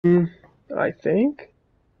I think.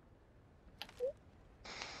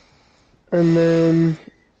 And then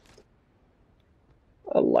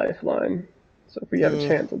a lifeline. So if we have a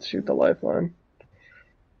chance, let's shoot the lifeline.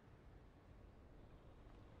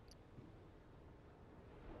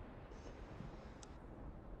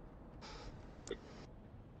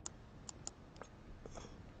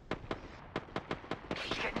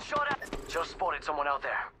 Getting shot at. Just spotted someone out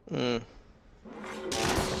there.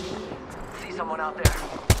 See someone out there.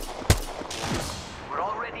 We're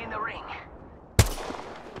already in the ring.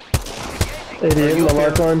 88 in the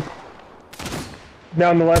lifeline.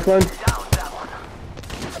 Down the lifeline. Down that one.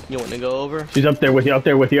 You want to go over? She's up there with you, up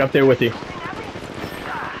there with you, up there with you.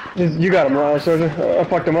 You got him, Ross, soldier. I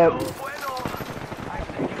fucked him up.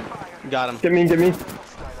 Got him. Get me, get me.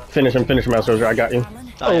 Finish him, out, soldier. I got you.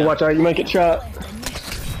 Oh, yeah. Watch out, you might get shot.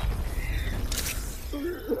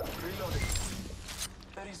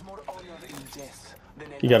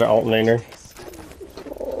 You got an alternator.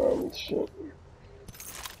 Shit.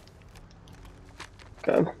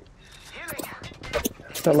 Okay.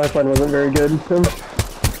 That lifeline wasn't very good.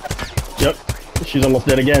 Yep. She's almost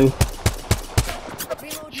dead again.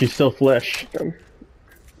 She's still flesh.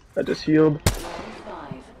 I just healed.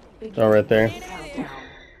 Oh, right there.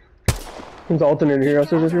 There's an alternator here,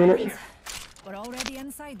 also, if you want it. We're already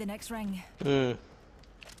inside the next ring.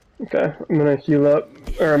 Okay, I'm gonna heal up,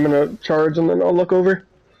 or I'm gonna charge and then I'll look over.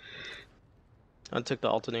 I took the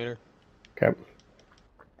alternator. Okay.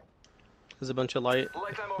 There's a bunch of light.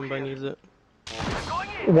 Everybody needs it.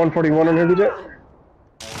 141 on her, DJ.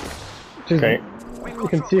 Okay. You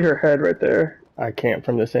can see her head right there. I can't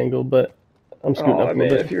from this angle, but I'm scooting up a little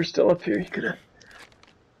bit. If you're still up here, you could have.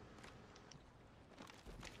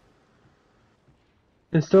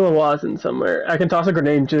 There's still a Watson somewhere. I can toss a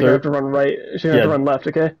grenade. She's gonna have to run right. She's gonna have to run left,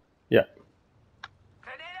 okay? Yeah.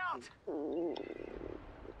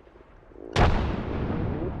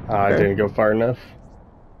 I didn't go far enough.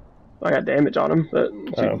 I got damage on him, but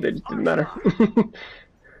they just didn't matter.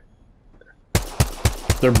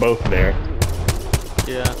 They're both there.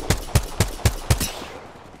 Yeah.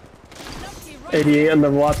 88 on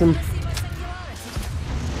the Watson.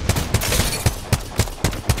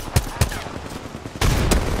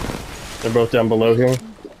 They're both down below here.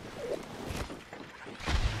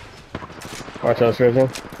 Watch out, Stranger.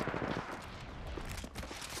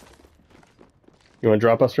 You want to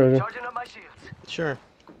drop us, Stranger? Sure.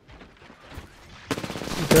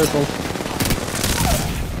 Be careful.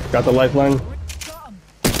 Got the lifeline.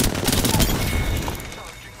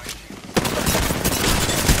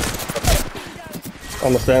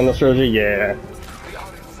 On the stand, the Stranger? Yeah.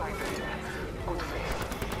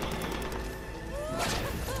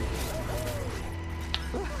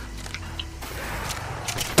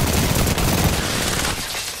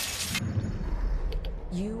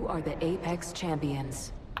 You are the Apex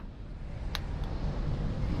Champions.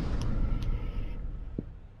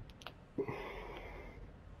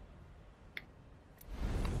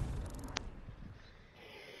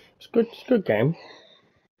 It's a good game.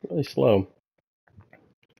 Really slow.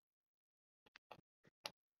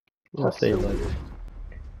 Let's see.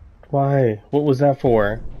 Why? What was that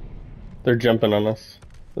for? They're jumping on us.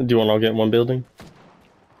 Do you want to all get in one building?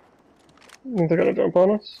 You think they're gonna jump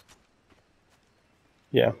on us?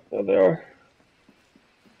 Yeah. There they are.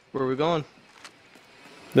 Where are we going?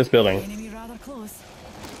 This building. Enemy rather close.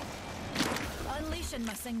 Unleashing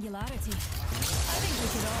my singularity. I think we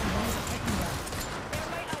could all use a picking up. They're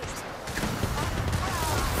right out.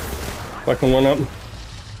 Fucking one up.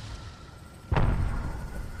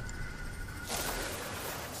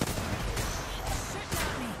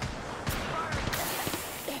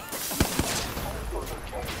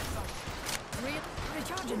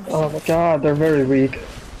 Oh my god, they're very weak.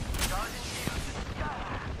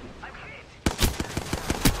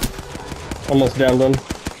 Almost down them.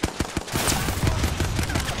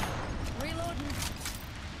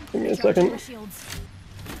 Give me a second.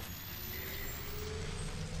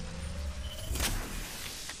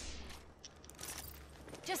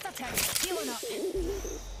 Just a tick, healing up.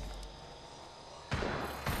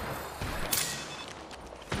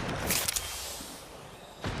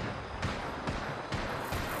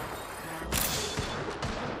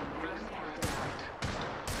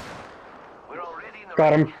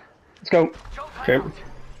 Got him. Let's go. Okay.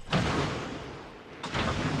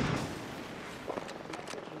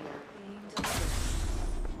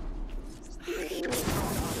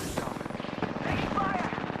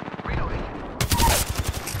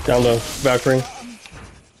 Down low, Valkyrie.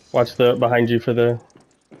 Watch the behind you for the.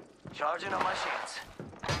 Charging on my shields.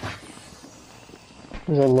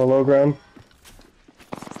 He's on the low ground.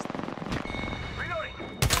 Reloading.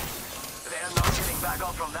 back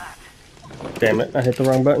up from that. Damn it, I hit the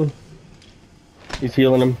wrong button. He's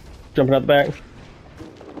healing him. Jumping out the back.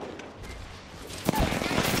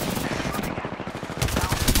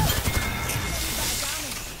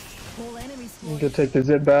 Whole enemy You squad. can take the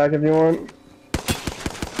zip back if you want.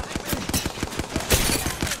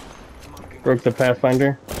 Broke the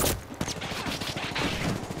Pathfinder.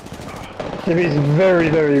 He's very,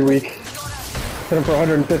 very weak. Hit him for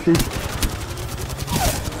 150.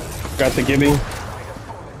 Got the Gibby.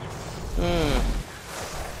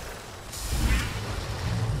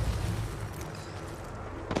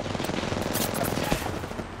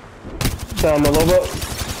 Down the Lobo.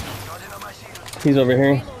 Charging on my shield. He's over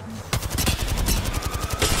here.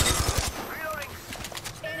 Reloading.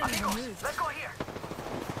 Enemy Amigos, removed. let's go here.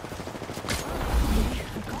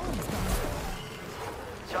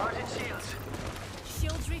 Charging shields.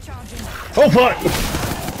 Shields recharging. Oh fuck!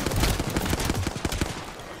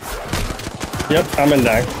 Yep, I'm gonna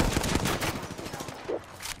die.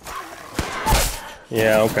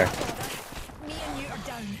 Yeah, okay. Me and you are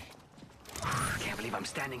down. Can't believe I'm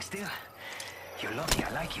standing still. You're lucky I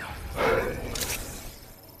like you.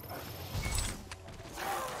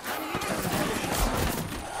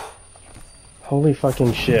 Holy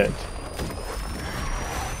fucking shit.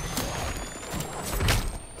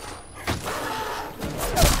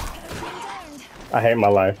 I hate my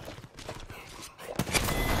life.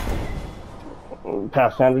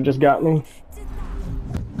 Pathfinder just got me.